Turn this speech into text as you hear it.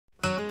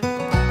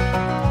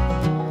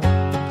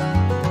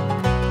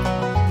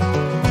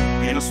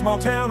small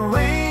town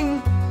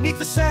ring, neath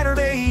the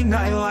Saturday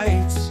night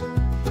lights.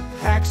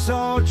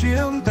 Hacksaw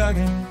Jim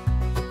Duggan,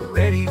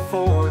 ready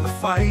for the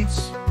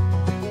fights.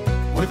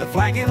 With a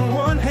flag in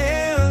one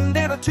hand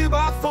and a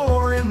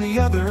 2x4 in the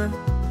other,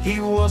 he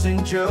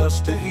wasn't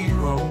just a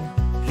hero,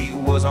 he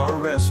was our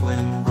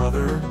wrestling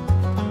brother.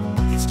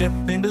 He'd step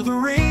into the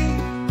ring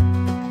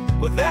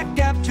with that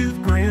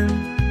gap-toothed grin,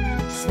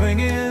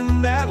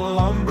 swinging that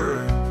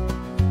lumber,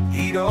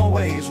 he'd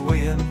always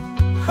win.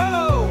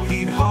 Oh,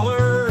 he'd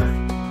holler,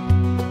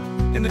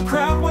 and the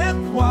crowd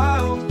went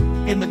wild.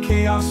 In the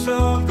chaos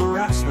of the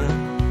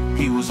wrestling,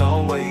 he was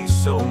always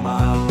so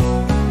mild.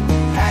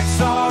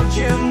 Hacksaw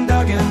Jim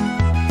Duggan,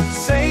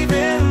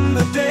 saving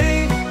the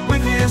day.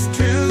 With his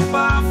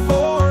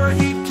 2x4,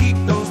 he'd keep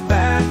those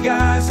bad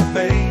guys at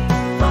bay.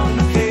 From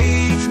the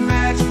cage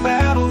match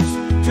battles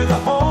to the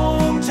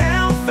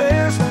hometown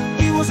fairs,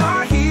 he was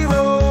our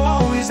hero,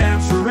 always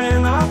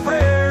answering our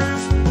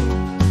prayers.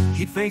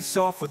 He'd face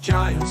off with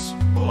giants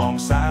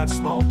alongside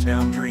small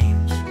town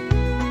dreams.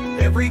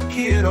 Every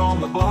kid on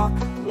the block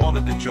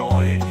wanted to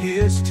join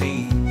his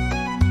team.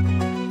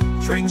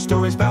 Trading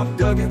stories about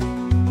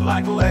Duggan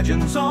like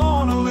legends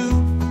on a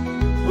loop.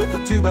 With a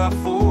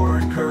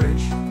 2x4 and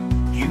courage,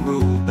 he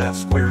ruled that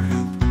square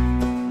hoop.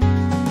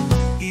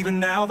 Even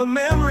now the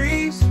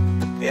memories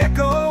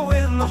echo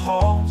in the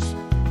halls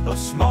of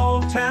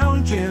small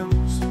town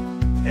gyms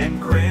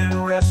and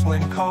grand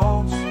wrestling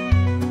calls.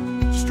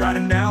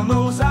 Striding down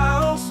those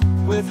aisles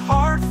with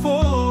heart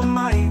full of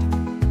might,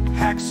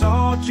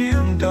 Hacksaw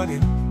Jim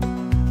Duggan,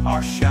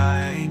 our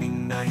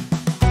shining knight.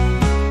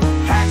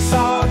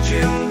 Hacksaw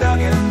Jim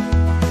Duggan,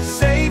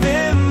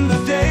 saving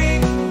the day.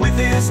 With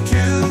his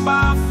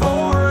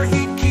 2x4,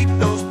 he'd keep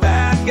those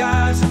bad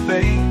guys at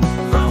bay.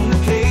 From the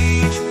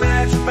cage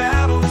match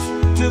battles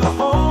to the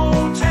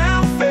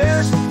hometown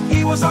fairs,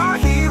 he was our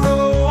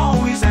hero,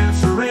 always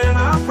answering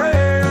our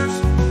prayers.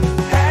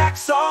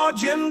 Hacksaw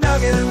Jim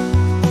Duggan,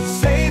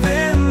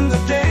 saving the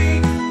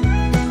day.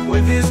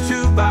 With his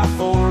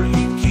 2x4,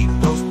 he'd keep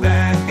those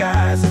bad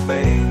guys at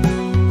bay.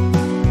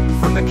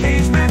 From the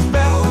cage match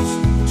battles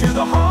to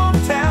the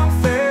hometown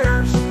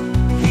fairs,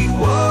 he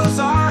was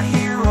our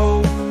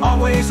hero,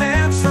 always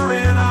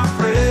answering our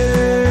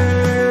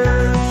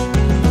prayers.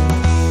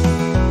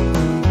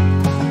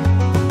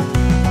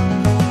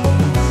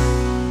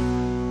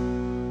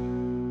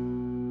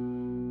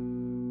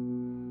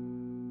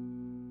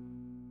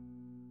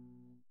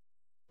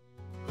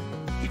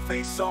 He'd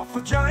face off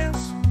with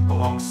giants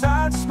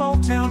alongside small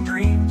town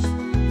dreams.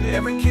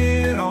 Every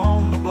kid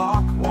on the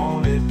block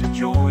wanted to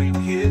join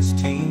his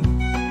team.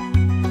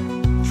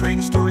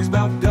 Trading stories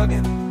about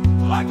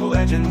Duggan like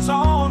legends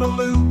on a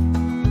loop.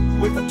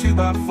 With a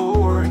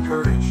 2x4 and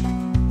courage,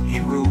 he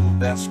ruled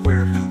that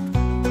square hoop.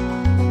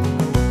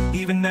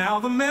 Even now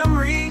the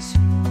memories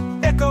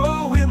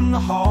echo in the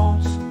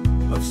halls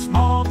of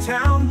small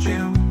town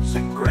gyms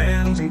and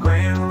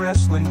grand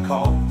wrestling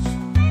calls.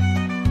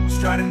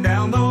 Striding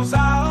down those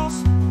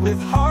aisles with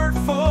heart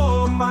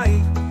full of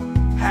might,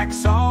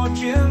 Hacksaw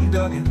Jim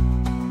Duggan,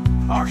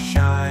 our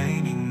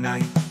shining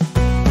knight.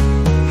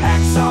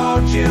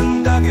 Hacksaw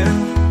Jim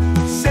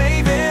Duggan,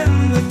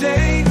 saving the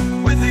day.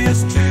 With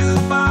his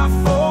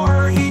 2x4,